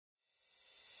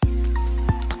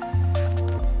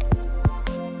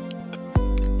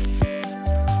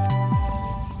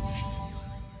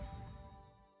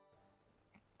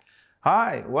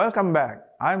Hi, welcome back.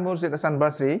 I'm Mursyid Hasan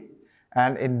Basri,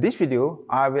 and in this video,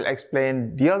 I will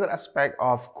explain the other aspect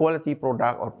of quality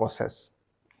product or process.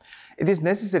 It is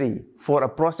necessary for a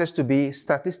process to be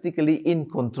statistically in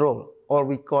control, or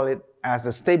we call it as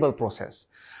a stable process,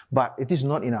 but it is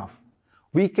not enough.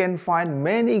 We can find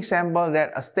many examples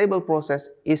that a stable process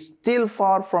is still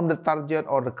far from the target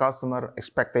or the customer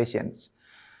expectations.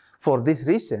 For this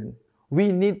reason,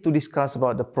 we need to discuss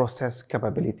about the process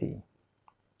capability.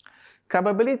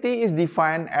 Capability is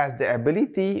defined as the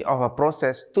ability of a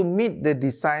process to meet the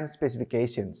design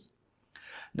specifications.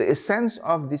 The essence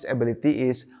of this ability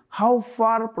is how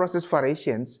far process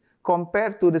variations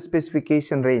compare to the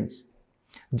specification range.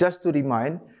 Just to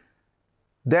remind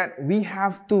that we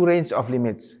have two ranges of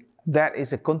limits, that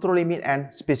is a control limit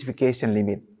and specification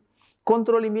limit.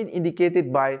 Control limit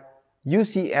indicated by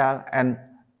UCL and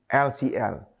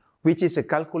LCL, which is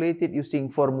calculated using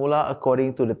formula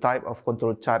according to the type of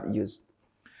control chart used.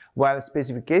 While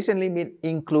specification limit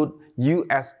include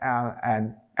USL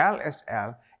and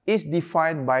LSL is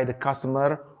defined by the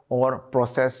customer or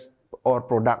process or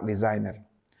product designer.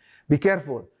 Be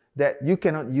careful that you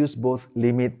cannot use both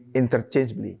limit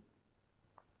interchangeably.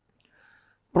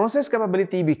 Process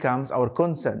capability becomes our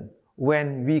concern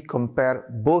when we compare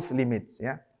both limits.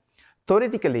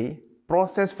 Theoretically,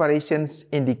 process variations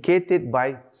indicated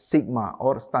by sigma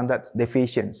or standard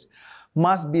deviations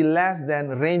must be less than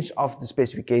range of the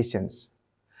specifications.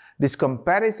 This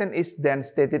comparison is then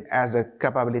stated as a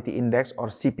capability index or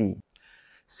CP.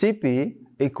 CP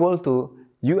equal to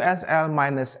USL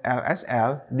minus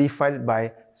LSL divided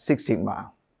by 6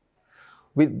 sigma.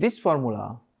 With this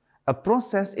formula, a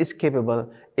process is capable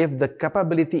if the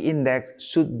capability index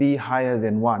should be higher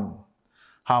than 1.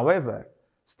 However,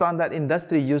 standard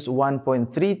industry use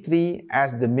 1.33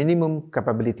 as the minimum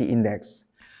capability index.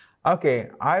 Okay,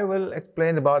 I will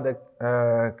explain about the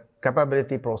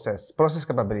capability process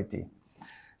capability.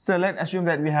 So let's assume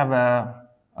that we have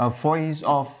a voice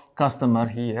of customer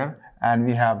here, and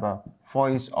we have a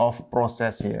voice of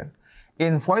process here.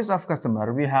 In voice of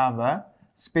customer, we have a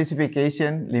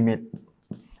specification limit.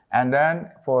 And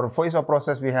then for voice of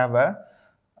process, we have a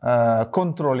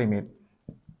control limit.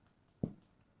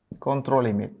 Control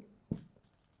limit.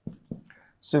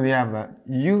 So we have a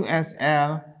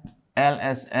USL,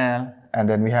 LSL, and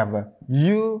then we have a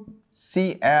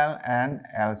UCL and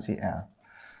LCL.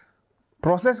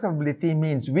 Process capability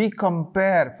means we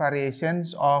compare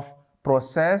variations of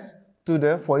process to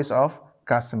the voice of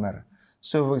customer.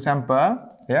 So for example,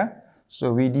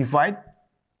 so we divide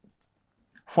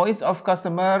voice of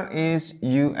customer is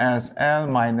USL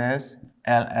minus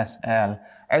LSL.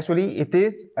 Actually, it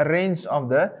is a range of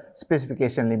the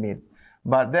specification limit.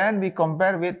 But then we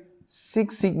compare with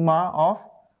 6 sigma of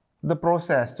the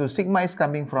process. So sigma is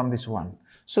coming from this one.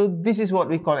 So this is what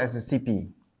we call as a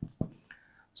CP.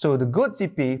 So the good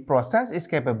CP process is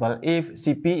capable if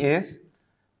CP is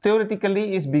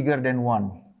theoretically is bigger than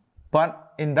 1.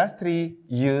 But industry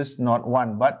use not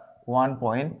 1 but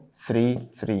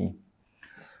 1.33.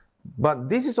 But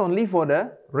this is only for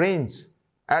the range.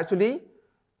 Actually,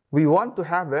 we want to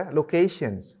have the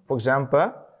locations. For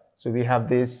example, so we have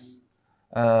this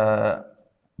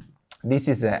this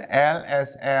is a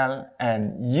LSL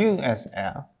and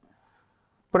USL.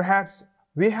 Perhaps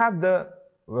we have the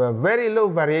very low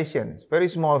variations, very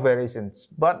small variations,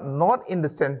 but not in the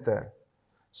center.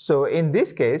 So in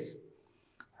this case,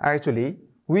 actually,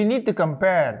 we need to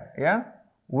compare,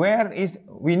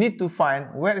 we need to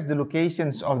find where is the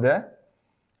locations of the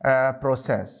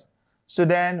process. So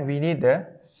then we need the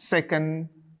second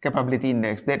capability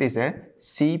index, that is a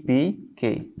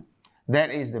CPK.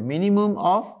 That is the minimum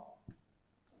of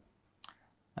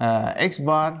X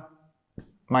bar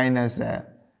minus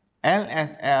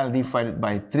LSL divided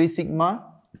by 3 sigma,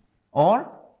 or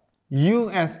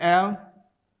USL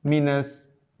minus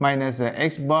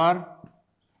X bar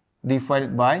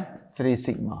divided by 3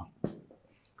 sigma.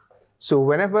 So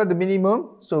whenever the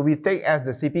minimum, so we take as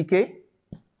the CPK,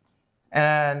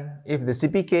 and if the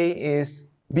CPK is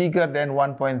bigger than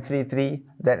 1.33,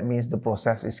 that means the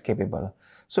process is capable.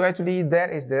 So actually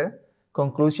that is the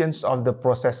conclusions of the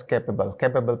process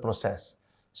capable process.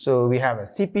 So we have a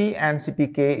CP and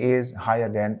CPK is higher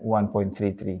than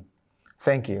 1.33.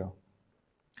 Thank you.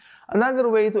 Another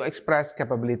way to express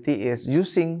capability is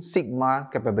using sigma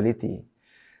capability.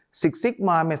 Six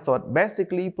Sigma method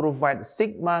basically provides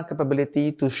sigma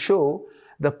capability to show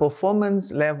the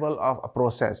performance level of a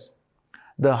process.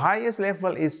 The highest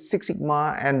level is 6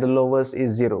 sigma and the lowest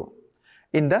is 0.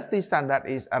 Industry standard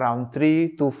is around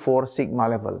 3 to 4 sigma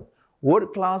level.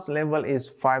 World class level is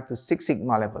 5 to 6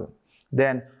 sigma level.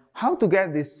 Then how to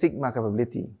get this sigma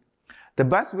capability? The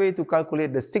best way to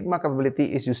calculate the sigma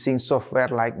capability is using software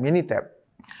like Minitab.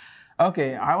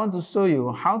 Okay, I want to show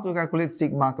you how to calculate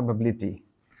sigma capability.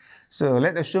 So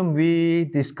let's assume we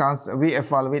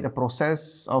evaluate a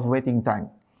process of waiting time.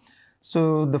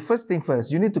 So the first thing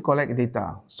first, you need to collect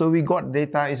data. So we got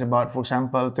data is about, for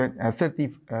example,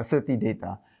 30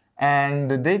 data.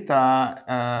 And the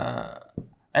data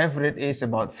average is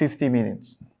about 50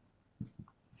 minutes.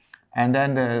 And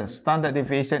then the standard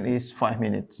deviation is 5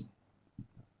 minutes.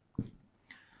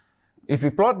 If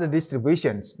we plot the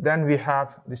distributions, then we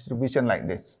have distribution like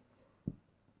this.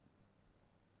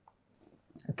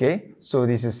 Okay, so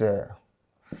this is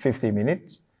 50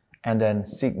 minutes, and then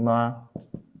sigma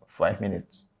 5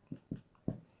 minutes.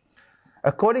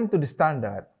 According to the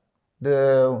standard,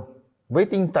 the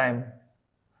waiting time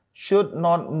should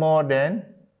not more than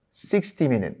 60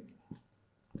 minutes.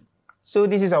 So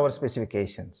this is our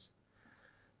specifications.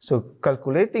 So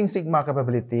calculating sigma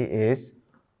capability is,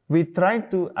 we try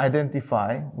to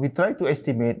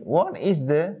estimate what is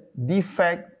the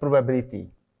defect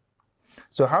probability.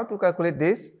 So how to calculate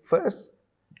this? First,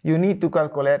 you need to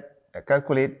calculate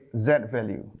Z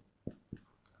value.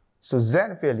 So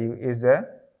Z value is,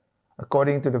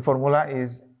 according to the formula,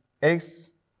 is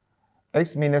x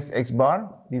minus x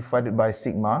bar divided by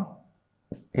sigma.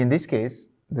 In this case,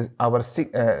 our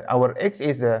x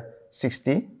is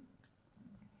 60.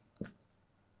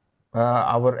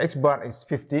 Our x bar is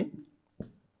 50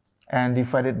 and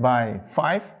divided by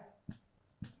 5.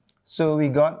 So we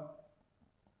got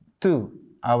 2,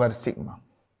 our sigma.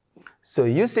 So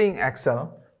using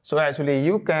Excel, so actually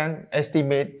you can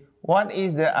estimate what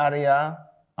is the area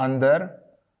under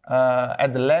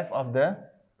at the left of the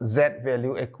Z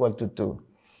value equal to 2.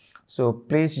 So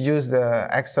please use the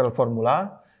Excel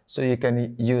formula. So you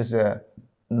can use a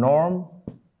norm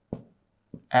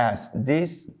as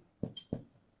this,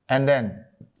 and then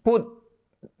put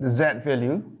the Z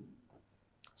value,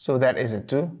 so that is a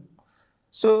 2.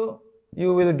 So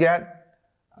you will get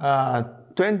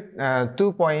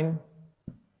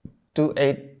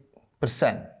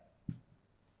 2.28%.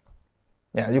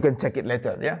 Yeah, you can check it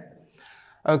later, yeah?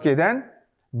 Okay, then,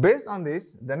 based on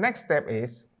this, the next step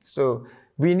is, so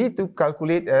we need to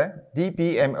calculate a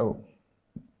DPMO.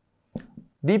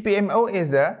 DPMO is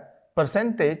the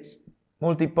percentage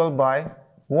multiplied by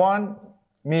 1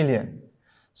 million.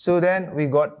 So then we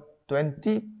got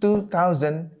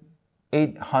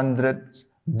 22,800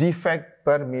 defect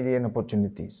per million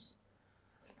opportunities.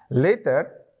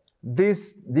 Later,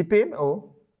 this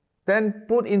DPMO then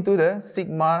put into the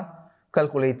sigma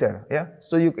calculator. Yeah,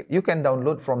 so you can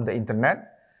download from the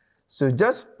internet. So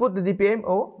just put the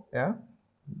DPMO, yeah,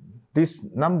 this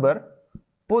number,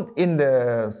 put in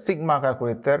the sigma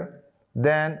calculator,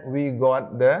 then we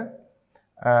got the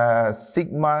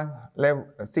sigma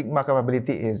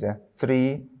capability is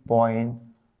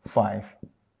 3.5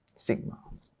 sigma.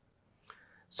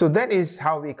 So that is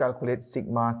how we calculate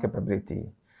sigma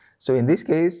capability. So in this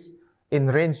case, in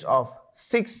range of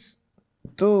 6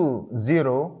 to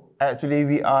 0, actually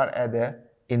we are at the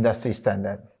industry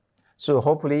standard. So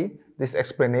hopefully these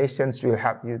explanations will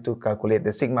help you to calculate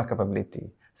the sigma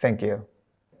capability. Thank you.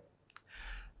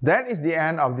 That is the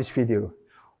end of this video.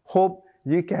 Hope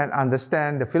you can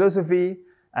understand the philosophy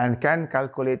and can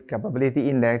calculate capability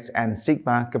index and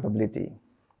sigma capability.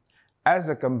 As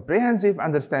a comprehensive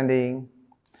understanding,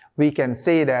 we can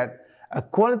say that a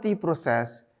quality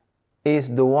process is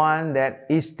the one that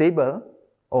is stable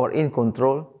or in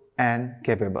control and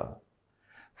capable.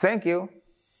 Thank you.